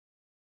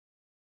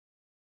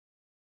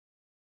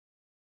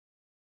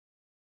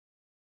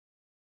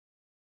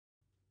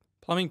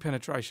Plumbing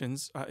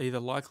penetrations are either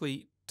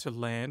likely to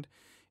land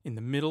in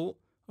the middle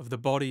of the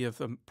body of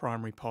the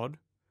primary pod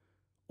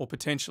or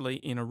potentially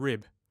in a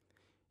rib.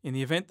 In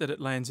the event that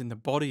it lands in the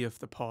body of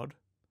the pod,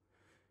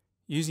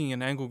 using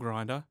an angle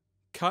grinder,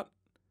 cut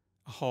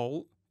a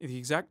hole the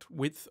exact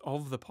width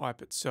of the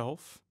pipe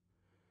itself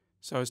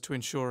so as to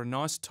ensure a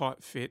nice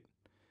tight fit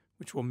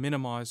which will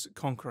minimise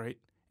concrete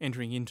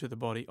entering into the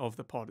body of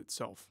the pod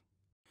itself.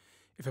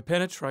 If a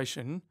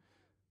penetration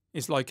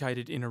is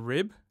located in a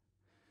rib,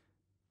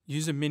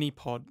 use a mini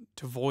pod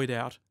to void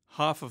out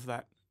half of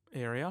that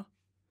area,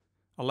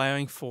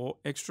 allowing for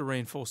extra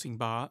reinforcing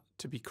bar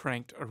to be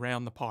cranked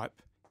around the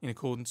pipe in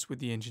accordance with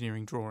the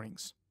engineering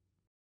drawings.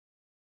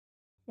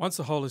 Once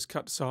the hole is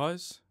cut to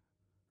size,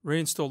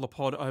 reinstall the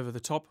pod over the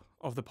top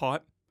of the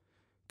pipe,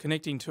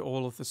 connecting to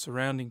all of the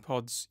surrounding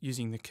pods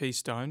using the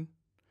keystone,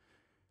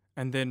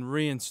 and then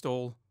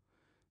reinstall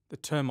the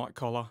termite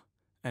collar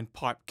and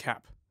pipe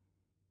cap